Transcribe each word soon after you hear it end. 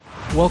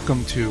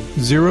Welcome to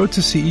Zero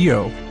to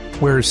CEO,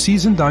 where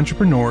seasoned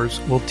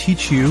entrepreneurs will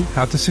teach you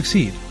how to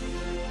succeed.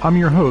 I'm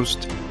your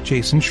host,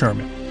 Jason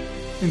Sherman.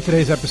 In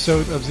today's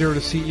episode of Zero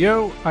to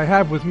CEO, I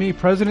have with me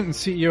President and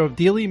CEO of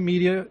Dealey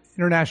Media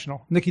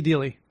International, Nikki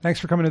Dealey. Thanks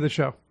for coming to the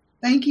show.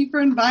 Thank you for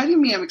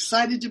inviting me. I'm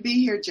excited to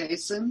be here,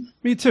 Jason.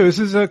 Me too. This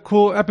is a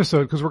cool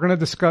episode because we're going to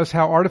discuss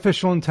how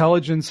artificial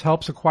intelligence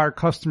helps acquire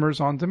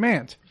customers on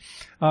demand.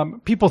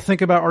 People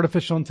think about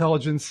artificial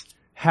intelligence,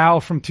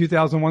 HAL from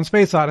 2001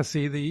 Space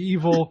Odyssey, the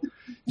evil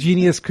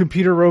genius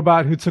computer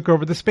robot who took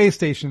over the space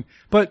station.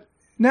 But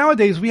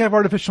nowadays we have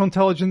artificial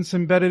intelligence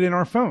embedded in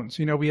our phones.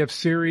 You know, we have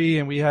Siri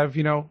and we have,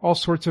 all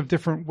sorts of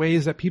different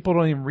ways that people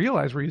don't even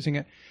realize we're using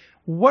it.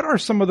 What are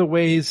some of the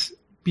ways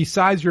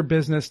besides your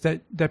business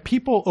that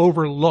people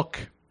overlook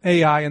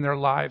AI in their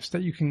lives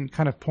that you can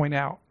kind of point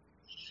out?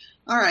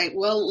 All right.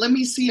 Well, let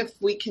me see if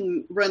we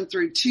can run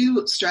through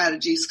two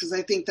strategies because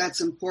I think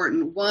that's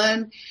important.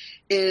 One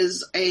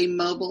is a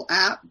mobile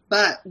app,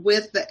 but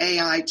with the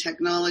AI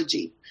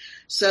technology.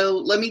 So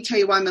let me tell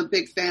you why I'm a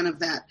big fan of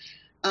that.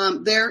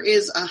 There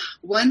is a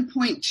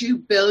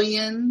 1.2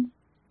 billion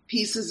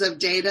pieces of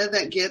data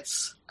that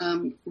gets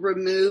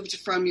removed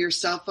from your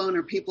cell phone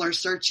or people are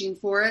searching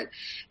for it.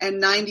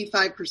 And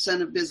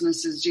 95% of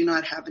businesses do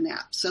not have an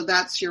app. So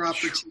that's your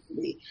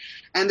opportunity.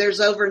 And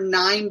there's over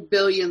 9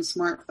 billion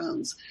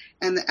smartphones.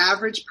 And the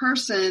average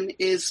person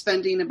is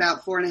spending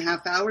about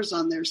 4.5 hours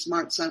on their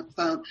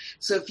smartphone.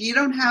 So if you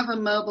don't have a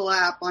mobile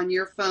app on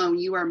your phone,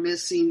 you are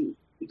missing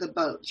the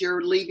boat.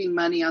 You're leaving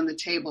money on the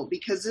table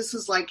because this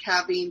is like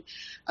having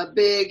a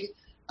big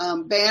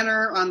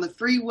banner on the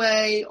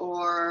freeway,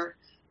 or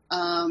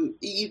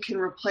you can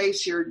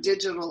replace your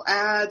digital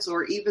ads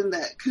or even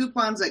the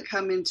coupons that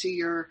come into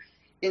your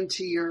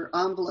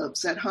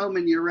envelopes at home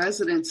in your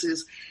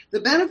residences. The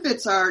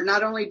benefits are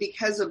not only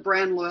because of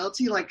brand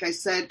loyalty, like I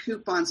said,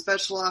 coupons,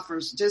 special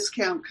offers,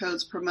 discount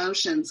codes,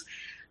 promotions.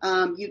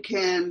 You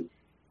can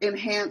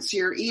enhance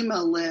your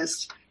email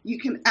list. You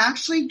can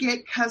actually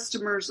get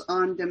customers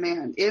on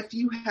demand if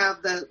you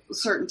have the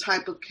certain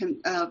type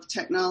of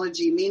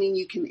technology, meaning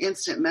you can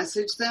instant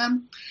message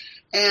them.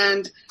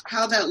 And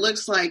how that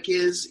looks like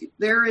is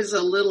there is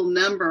a little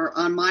number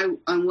on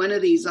one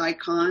of these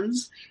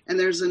icons, and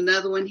there's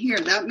another one here.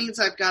 That means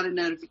I've got a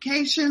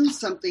notification,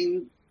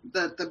 something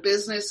that the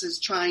business is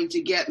trying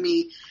to get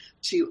me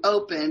to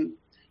open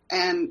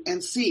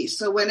and see.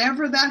 So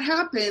whenever that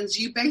happens,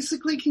 you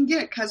basically can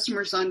get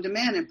customers on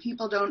demand, and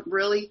people don't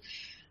really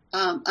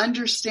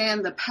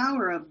understand the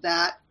power of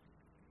that.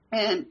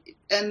 And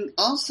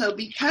also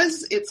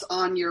because it's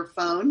on your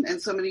phone, and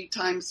so many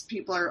times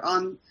people are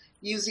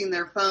using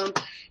their phone,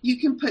 you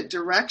can put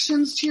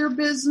directions to your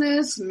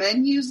business,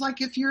 menus, like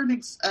if you're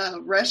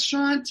a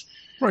restaurant.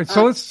 Right.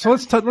 So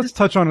let's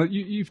touch on it.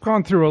 You've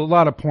gone through a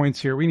lot of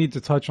points here. We need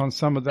to touch on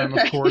some of them,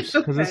 okay, of course,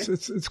 because okay.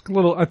 it's a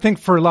little, I think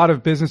for a lot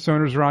of business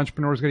owners or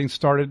entrepreneurs getting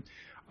started,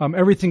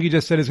 everything you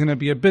just said is going to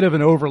be a bit of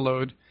an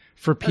overload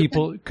for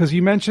people, because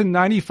you mentioned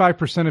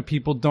 95% of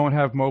people don't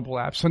have mobile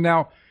apps. So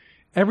now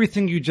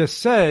everything you just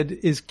said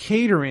is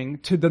catering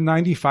to the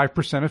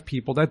 95% of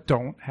people that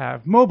don't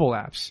have mobile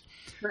apps.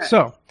 Right.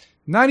 So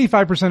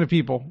 95% of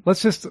people,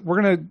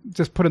 we're going to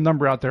just put a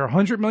number out there.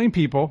 100 million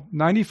people,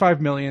 95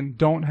 million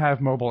don't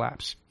have mobile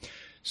apps.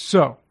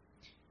 So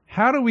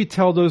how do we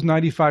tell those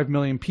 95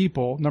 million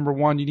people, number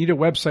one, you need a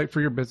website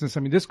for your business? I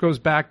mean, this goes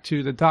back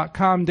to the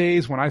 .com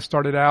days when I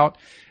started out.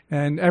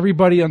 And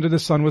everybody under the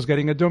sun was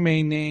getting a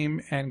domain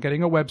name and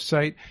getting a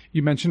website.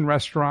 You mentioned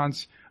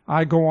restaurants.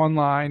 I go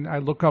online. I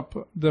look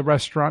up the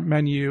restaurant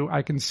menu.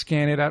 I can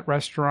scan it at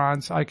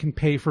restaurants. I can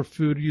pay for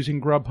food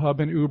using Grubhub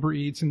and Uber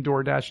Eats and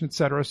DoorDash, et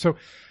cetera. So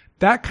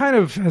that kind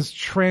of has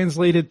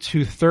translated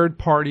to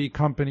third-party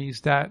companies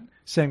that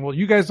saying, well,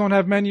 you guys don't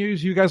have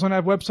menus. You guys don't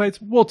have websites.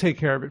 We'll take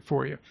care of it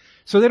for you.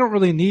 So they don't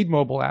really need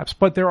mobile apps.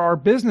 But there are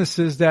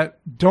businesses that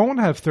don't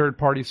have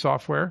third-party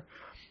software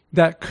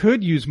that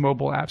could use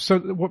mobile apps. So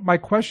what my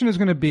question is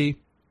going to be,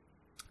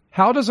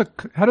 how does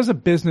a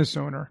business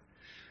owner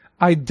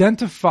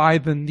identify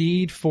the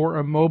need for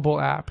a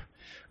mobile app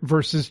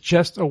versus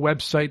just a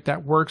website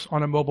that works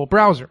on a mobile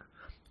browser?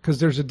 Because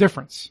there's a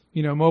difference.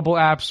 Mobile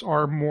apps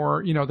are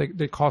more,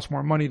 they cost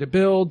more money to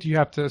build. You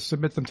have to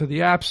submit them to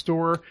the App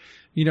Store.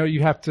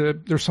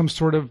 There's some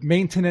sort of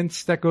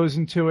maintenance that goes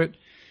into it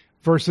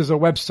versus a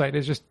website.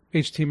 It's just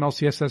HTML,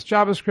 CSS,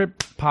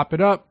 JavaScript, pop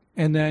it up,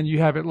 and then you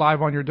have it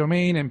live on your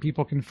domain and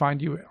people can find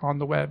you on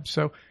the web.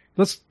 So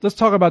let's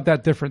talk about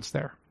that difference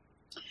there.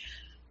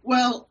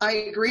 Well, I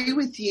agree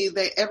with you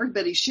that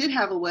everybody should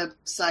have a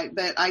website,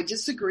 but I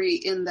disagree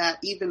in that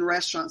even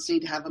restaurants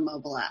need to have a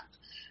mobile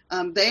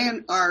app. They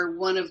are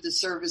one of the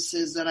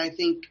services that I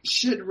think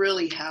should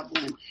really have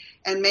one,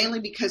 and mainly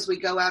because we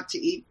go out to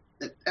eat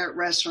at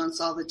restaurants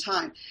all the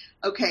time.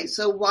 Okay,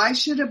 so why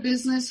should a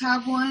business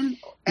have one?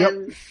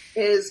 And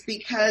is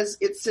because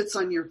it sits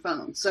on your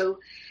phone. So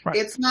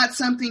It's not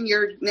something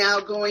you're now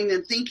going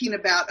and thinking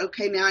about,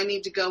 okay, now I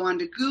need to go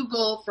onto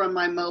Google from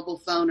my mobile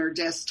phone or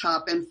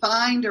desktop and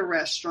find a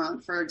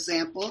restaurant, for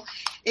example.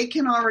 It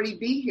can already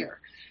be here.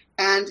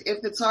 And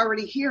if it's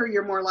already here,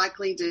 you're more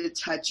likely to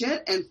touch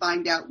it and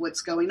find out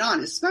what's going on,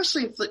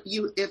 especially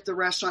if the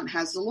restaurant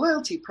has the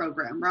loyalty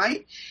program,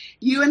 right?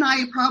 You and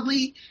I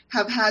probably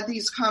have had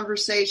these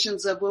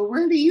conversations of, well,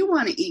 where do you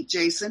want to eat,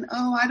 Jason?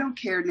 Oh, I don't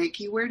care,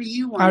 Nikki. Where do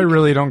you want to eat? I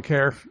really don't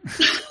care.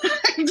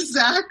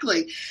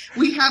 Exactly.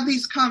 We have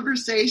these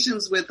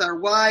conversations with our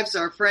wives,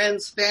 our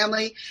friends,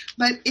 family.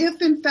 But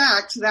if in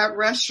fact that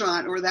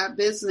restaurant or that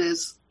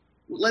business,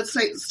 let's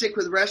say stick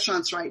with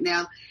restaurants right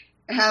now,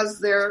 has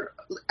their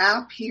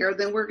app here,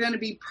 then we're going to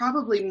be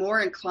probably more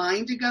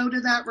inclined to go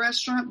to that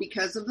restaurant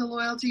because of the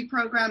loyalty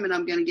program, and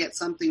I'm going to get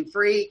something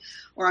free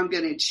or I'm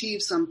going to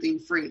achieve something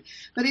free.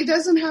 But it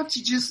doesn't have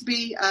to just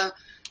be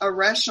a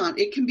restaurant.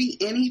 It can be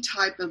any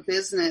type of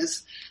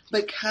business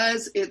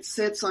because it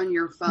sits on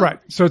your phone. Right.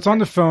 So it's on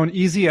the phone,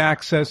 easy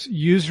access,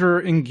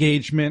 user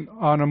engagement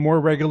on a more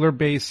regular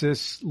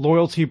basis,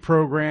 loyalty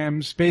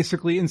programs,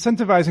 basically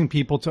incentivizing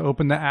people to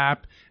open the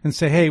app and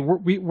say, hey,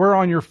 we're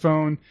on your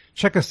phone.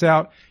 Check us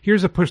out.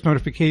 Here's a push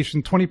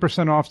notification,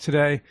 20% off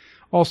today,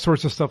 all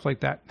sorts of stuff like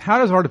that. How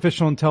does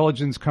artificial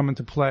intelligence come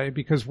into play?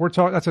 Because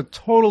that's a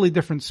totally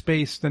different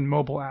space than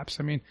mobile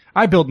apps. I mean,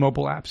 I build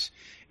mobile apps.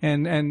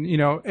 And, you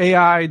know,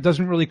 AI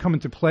doesn't really come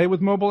into play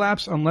with mobile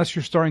apps unless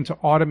you're starting to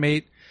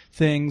automate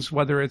things,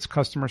 whether it's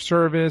customer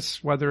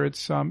service, whether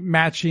it's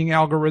matching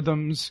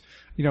algorithms,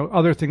 you know,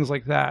 other things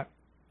like that.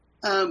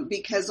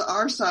 Because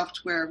our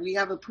software, we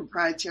have a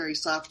proprietary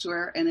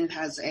software and it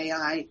has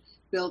AI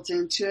built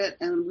into it.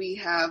 And we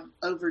have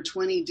over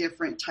 20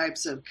 different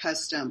types of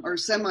custom or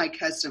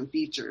semi-custom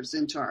features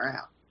into our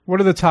app. What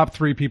are the top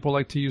 3 people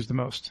like to use the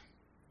most?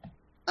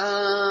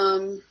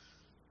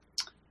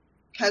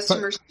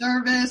 Customer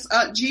service,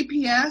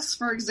 GPS,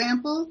 for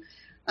example,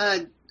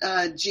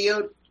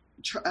 geo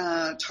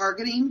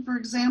targeting, for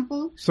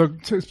example. So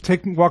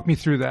walk me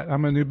through that.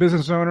 I'm a new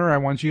business owner. I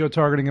want geo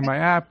targeting in my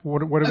app.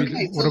 What do we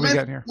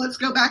get here? Let's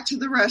go back to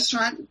the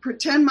restaurant.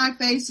 Pretend my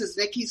face is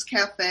Nikki's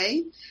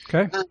Cafe.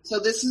 Okay. So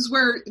this is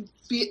where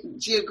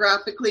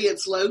geographically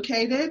it's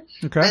located.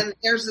 Okay. And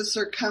there's a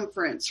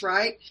circumference,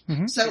 right?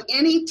 Mm-hmm. So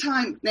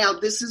anytime, now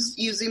this is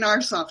using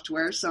our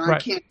software, so I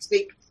can't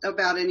speak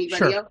about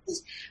anybody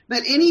else's,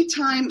 but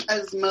anytime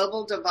a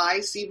mobile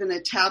device, even a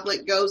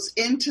tablet, goes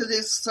into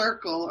this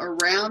circle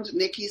around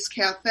Nikki's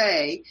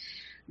Cafe,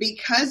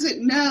 because it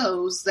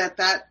knows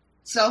that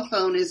cell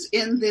phone is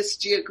in this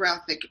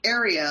geographic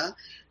area,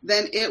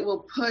 then it will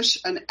push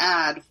an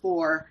ad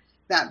for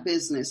that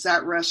business,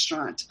 that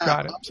restaurant.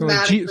 Got it. So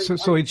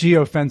like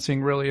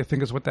geofencing, really, I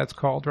think is what that's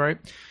called, right?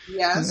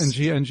 Yes. And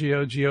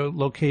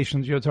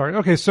geolocation, geotarget.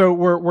 Okay, so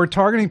we're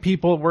targeting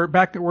people.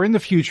 We're in the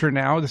future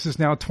now. This is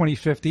now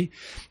 2050,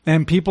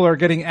 and people are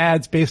getting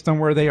ads based on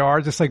where they are,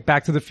 just like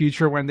Back to the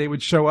Future when they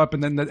would show up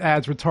and then the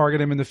ads would target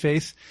them in the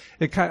face.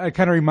 It kind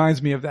of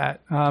reminds me of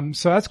that.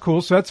 So that's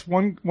cool. So that's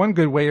one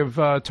good way of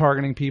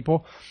targeting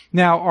people.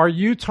 Now, are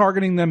you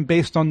targeting them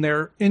based on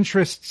their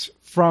interests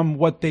from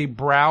what they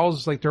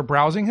browse, like their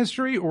browsing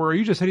history, or are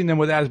you just hitting them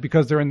with ads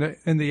because they're in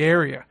the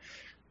area?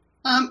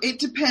 It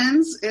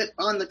depends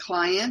on the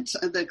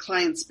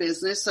client's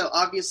business. So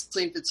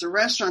obviously if it's a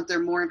restaurant, they're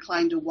more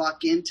inclined to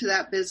walk into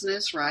that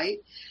business, right?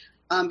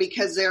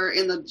 Because they're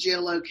in the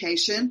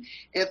geolocation.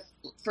 If,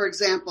 for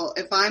example,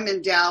 if I'm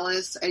in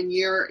Dallas and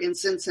you're in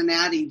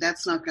Cincinnati,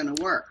 that's not going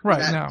to work. Right.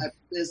 That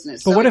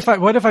business. But so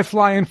what if I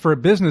fly in for a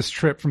business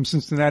trip from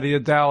Cincinnati to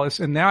Dallas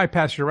and now I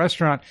pass your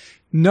restaurant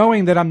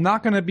knowing that I'm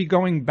not going to be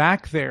going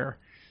back there?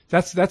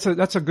 That's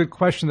a good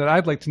question that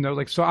I'd like to know.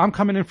 Like, so I'm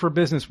coming in for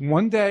business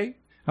one day.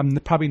 I'm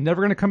probably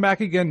never going to come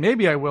back again.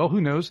 Maybe I will.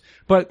 Who knows?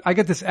 But I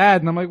get this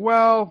ad and I'm like,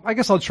 well, I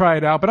guess I'll try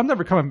it out, but I'm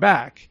never coming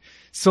back.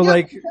 So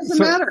it doesn't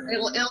matter.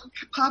 It'll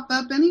pop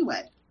up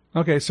anyway.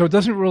 Okay. So it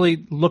doesn't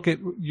really look at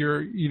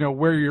your,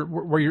 where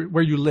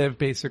you live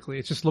basically.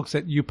 It just looks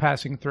at you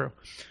passing through.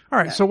 All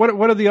right. Yeah. So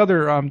what are the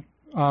other,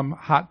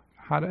 hot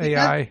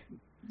AI?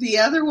 The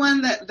other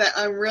one that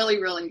I'm really,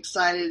 really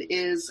excited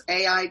is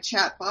AI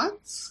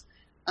chatbots.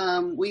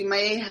 We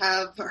may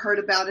have heard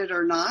about it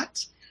or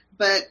not,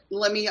 but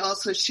let me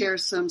also share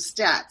some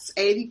stats.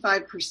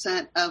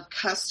 85% of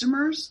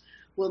customers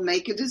will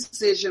make a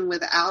decision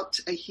without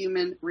a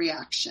human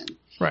reaction.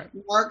 Right.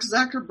 Mark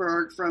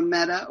Zuckerberg from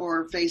Meta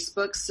or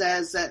Facebook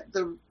says that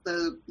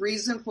the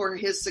reason for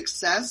his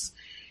success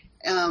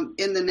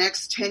in the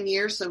next 10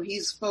 years, so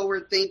he's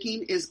forward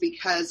thinking, is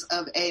because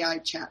of AI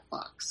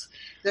chatbots.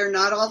 They're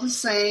not all the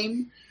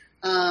same.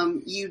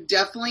 You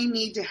definitely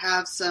need to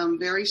have some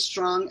very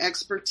strong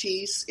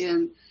expertise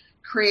in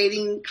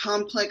creating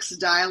complex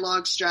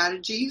dialogue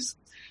strategies.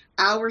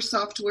 Our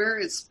software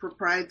is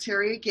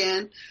proprietary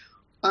again.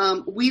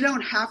 We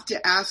don't have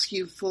to ask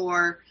you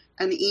for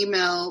an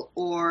email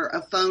or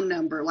a phone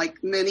number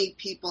like many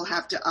people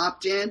have to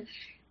opt in.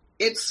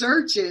 It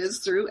searches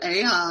through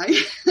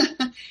AI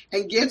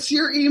and gets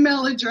your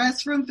email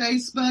address from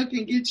Facebook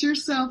and gets your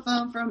cell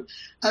phone from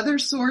other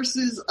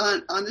sources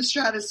on the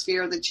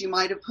stratosphere that you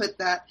might have put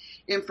that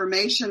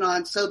information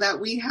on, so that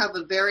we have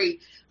a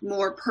very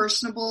more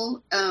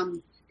personable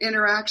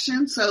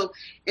interaction. So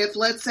if,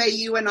 let's say,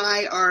 you and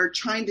I are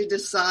trying to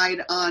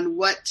decide on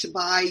what to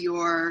buy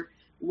your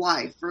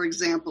wife, for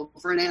example,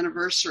 for an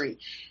anniversary,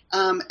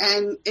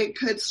 and it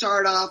could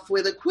start off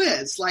with a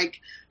quiz like,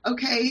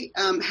 okay,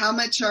 how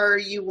much are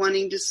you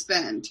wanting to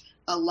spend?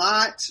 A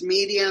lot,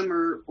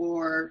 medium,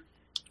 or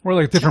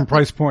like different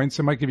price points.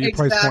 It might give you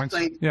exactly. price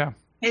points. Yeah.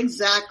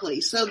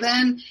 Exactly. So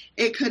then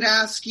it could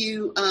ask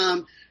you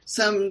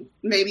some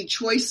maybe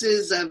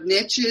choices of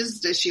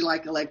niches. Does she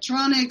like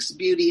electronics,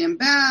 beauty and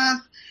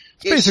bath?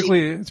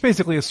 It's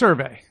basically a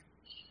survey.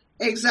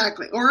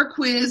 Exactly. Or a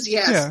quiz,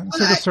 yes. Yeah, it's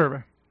like a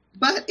survey.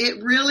 But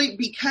it really,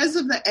 because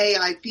of the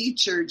AI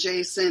feature,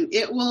 Jason,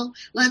 it will,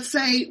 let's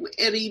say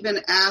it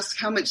even asks,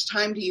 how much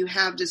time do you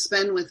have to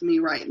spend with me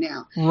right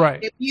now?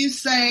 Right. If you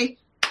say,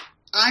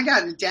 I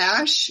got a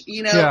dash,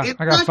 I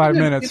got 5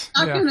 minutes. It's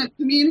not going to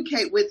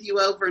communicate with you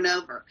over and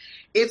over.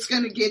 It's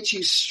going to get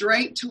you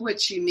straight to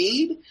what you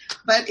need.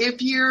 But if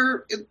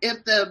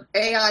the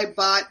AI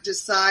bot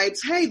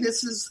decides, hey,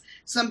 this is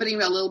somebody a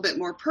little bit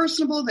more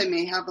personable, they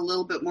may have a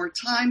little bit more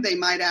time, they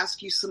might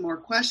ask you some more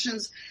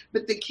questions.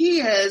 But the key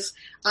is,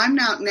 I'm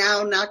not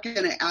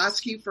going to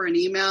ask you for an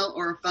email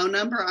or a phone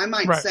number. I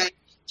might say,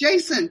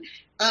 Jason,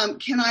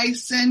 can I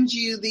send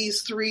you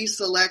these 3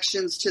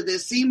 selections to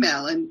this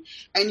email? And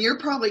you're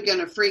probably going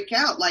to freak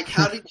out. Like,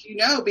 how did you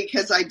know?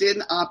 Because I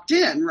didn't opt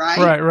in,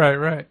 right?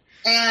 Right.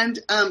 And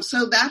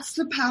so that's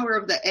the power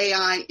of the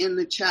AI in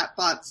the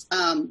chatbots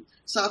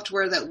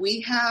software that we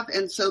have.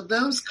 And so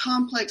those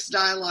complex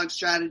dialogue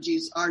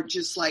strategies are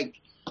just like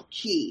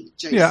key,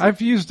 Jason. Yeah,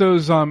 I've used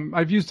those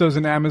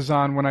in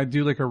Amazon when I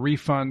do like a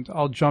refund.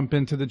 I'll jump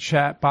into the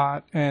chat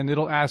bot and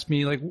it'll ask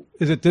me like,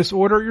 is it this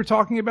order you're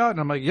talking about? And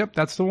I'm like, yep,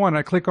 that's the one.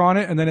 I click on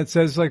it and then it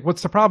says like,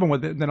 what's the problem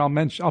with it? And then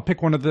I'll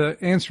pick one of the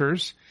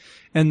answers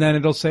and then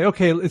it'll say,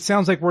 okay, it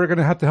sounds like we're going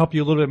to have to help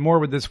you a little bit more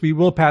with this. We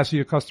will pass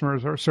you a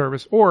customer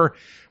service, or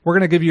we're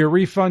going to give you a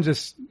refund,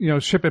 just,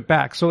 ship it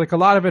back. So like a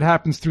lot of it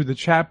happens through the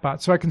chat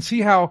bot. So I can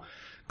see how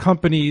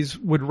companies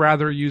would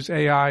rather use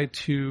AI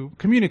to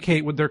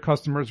communicate with their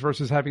customers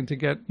versus having to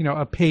get,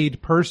 a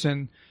paid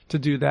person to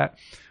do that.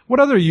 What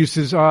other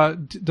uses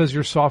does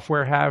your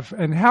software have,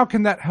 and how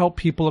can that help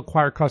people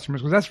acquire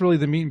customers? Because that's really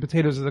the meat and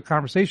potatoes of the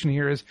conversation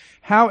here, is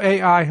how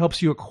AI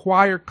helps you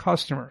acquire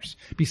customers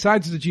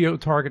besides the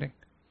geo-targeting.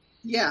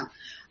 Yeah.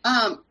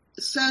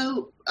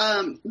 So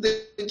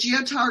the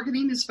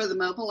geo-targeting is for the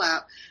mobile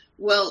app.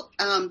 Well,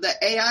 the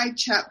AI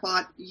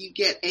chatbot, you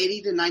get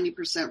 80 to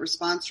 90%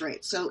 response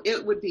rate. So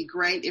it would be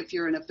great if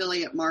you're an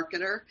affiliate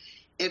marketer,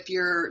 if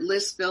you're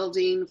list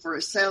building for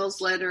a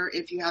sales letter,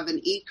 if you have an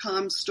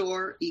e-com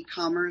store,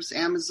 e-commerce,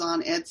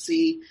 Amazon,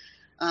 Etsy,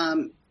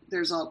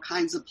 there's all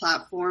kinds of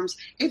platforms.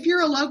 If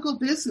you're a local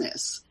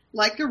business,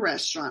 like a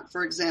restaurant,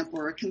 for example,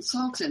 or a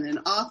consultant, an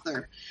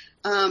author,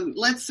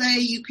 let's say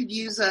you could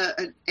use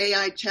an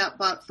AI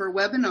chatbot for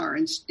webinar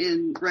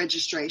in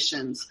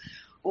registrations,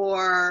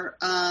 or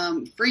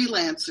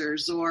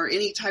freelancers, or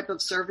any type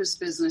of service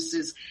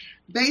businesses.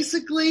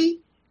 Basically,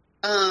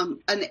 an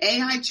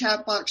AI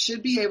chatbot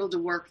should be able to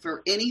work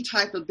for any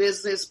type of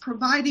business,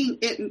 providing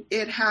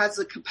it has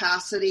a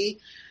capacity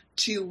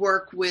to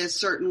work with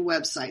certain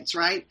websites,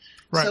 right?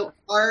 So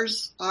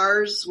ours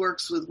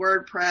works with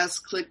WordPress,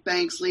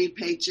 ClickBanks,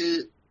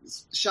 Leadpages,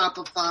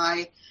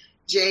 Shopify,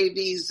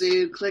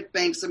 JVZoo,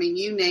 ClickBanks. I mean,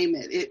 you name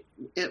it,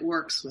 it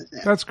works with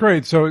it. That's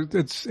great. So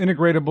it's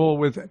integratable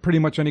with pretty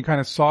much any kind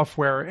of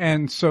software.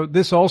 And so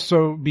this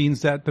also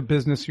means that the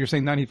business, you're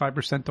saying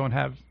 95% don't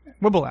have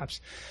mobile apps.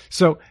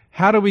 So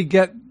how do we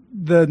get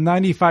the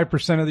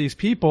 95% of these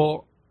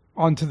people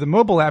onto the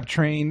mobile app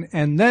train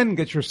and then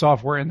get your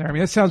software in there? I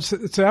mean,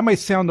 that might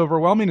sound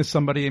overwhelming to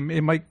somebody.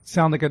 It might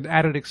sound like an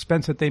added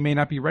expense that they may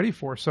not be ready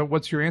for. So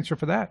what's your answer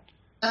for that?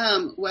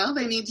 Well,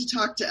 they need to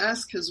talk to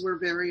us because we're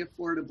very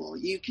affordable.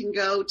 You can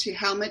go to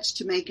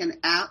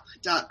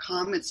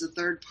howmuchtomakeanapp.com. It's a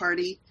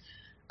third-party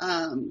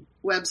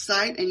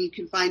website, and you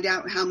can find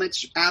out how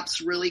much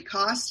apps really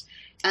cost.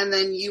 And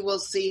then you will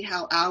see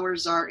how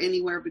ours are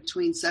anywhere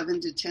between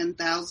 7,000 to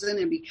 10,000.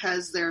 And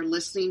because they're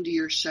listening to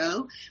your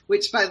show,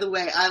 which, by the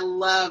way, I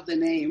love the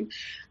name,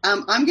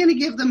 I'm going to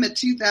give them a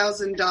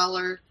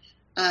 $2,000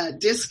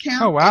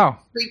 discount. Oh, wow.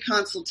 Free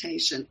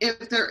consultation.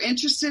 If they're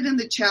interested in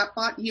the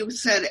chatbot, you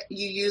said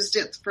you used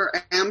it for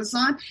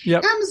Amazon.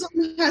 Yep.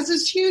 Amazon has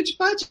this huge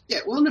budget.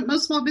 Well,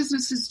 most small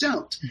businesses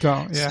don't.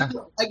 Yeah.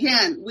 So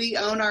again, we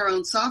own our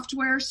own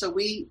software, so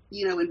we,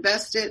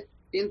 invest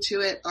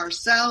into it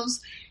ourselves.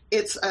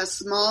 It's a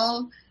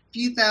small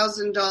few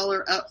 $1,000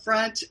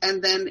 upfront,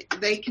 and then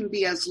they can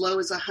be as low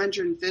as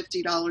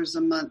 $150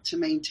 a month to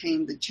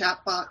maintain the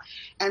chatbot.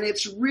 And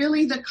it's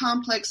really the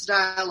complex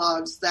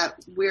dialogues that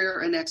we're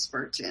an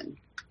expert in.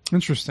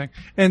 Interesting.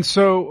 And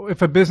so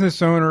if a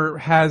business owner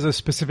has a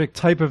specific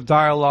type of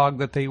dialogue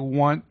that they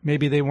want,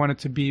 maybe they want it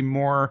to be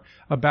more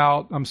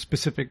about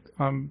specific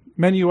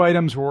menu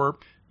items or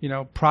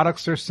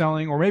products they're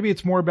selling, or maybe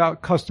it's more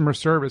about customer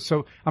service.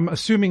 So I'm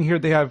assuming here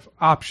they have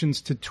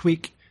options to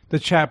tweak the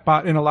chat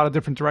bot in a lot of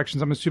different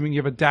directions. I'm assuming you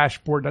have a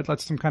dashboard that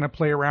lets them kind of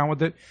play around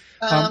with it.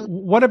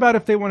 What about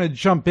if they want to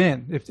jump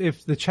in?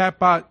 If the chat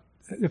bot,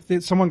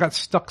 someone got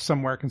stuck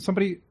somewhere, can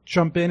somebody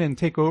jump in and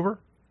take over?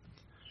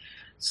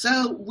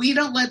 So we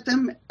don't let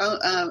them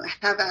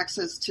have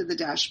access to the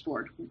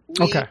dashboard.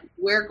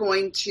 We're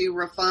going to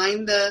we're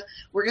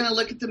going to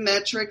look at the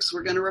metrics.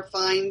 We're going to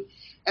refine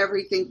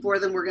everything for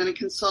them. We're going to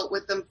consult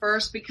with them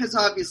first, because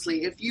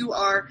obviously if you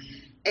are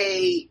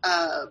a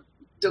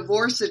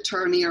divorce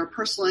attorney or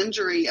personal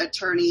injury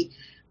attorney,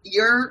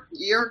 you're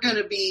going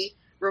to be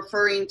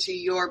referring to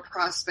your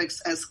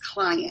prospects as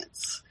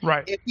clients.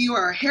 Right. If you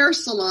are a hair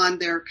salon,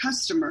 they're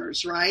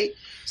customers, right?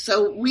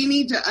 So we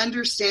need to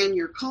understand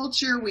your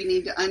culture. We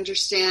need to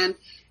understand,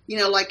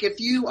 like if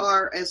you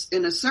are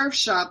in a surf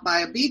shop by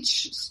a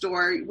beach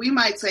store, we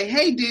might say,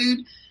 hey,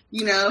 dude,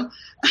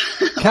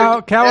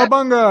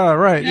 Cowabunga,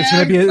 right? Yeah,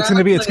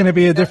 it's gonna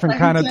be a different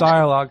kind of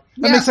dialogue.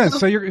 That makes sense.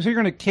 So you're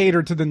gonna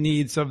cater to the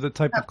needs of the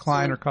type of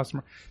client or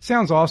customer.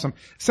 Sounds awesome.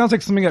 Sounds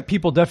like something that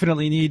people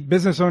definitely need.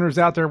 Business owners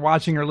out there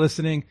watching or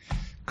listening,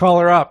 call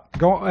her up.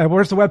 Go.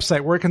 Where's the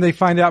website? Where can they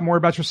find out more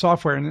about your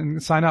software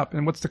and sign up?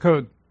 And what's the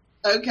code?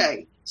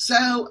 Okay.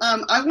 So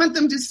I want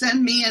them to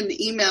send me an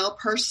email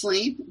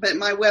personally, but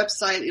my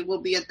website, it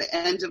will be at the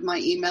end of my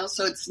email.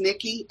 So it's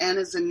Nikki, N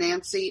as in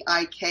Nancy,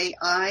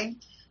 IKI.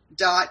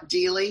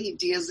 .Dealey,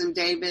 D as in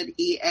David,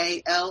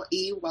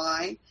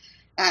 EALEY,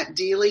 at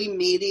Dealey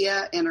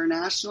Media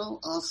International,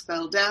 all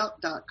spelled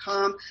out,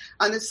 .com.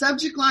 On the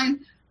subject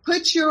line,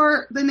 put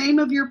the name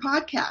of your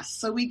podcast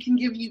so we can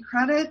give you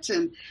credit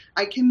and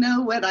I can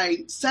know what I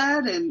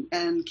said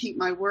and keep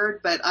my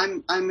word. But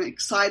I'm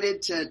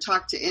excited to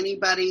talk to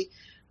anybody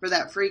for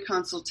that free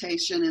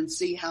consultation and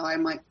see how I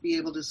might be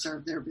able to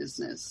serve their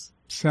business.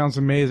 Sounds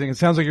amazing. It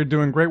sounds like you're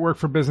doing great work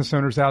for business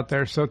owners out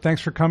there. So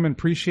thanks for coming.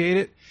 Appreciate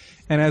it.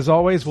 And as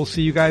always, we'll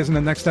see you guys in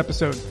the next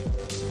episode.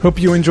 Hope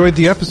you enjoyed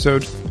the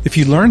episode. If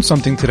you learned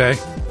something today,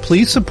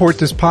 please support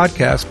this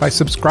podcast by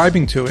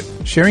subscribing to it,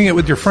 sharing it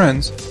with your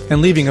friends,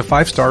 and leaving a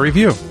 5-star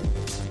review.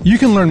 You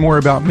can learn more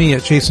about me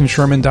at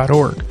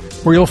jasonsherman.org,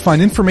 where you'll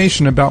find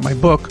information about my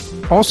book,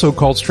 also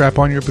called Strap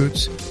On Your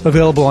Boots,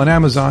 available on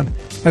Amazon,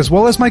 as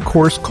well as my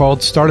course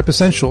called Startup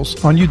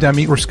Essentials on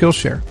Udemy or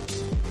Skillshare.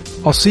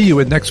 I'll see you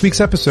at next week's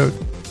episode.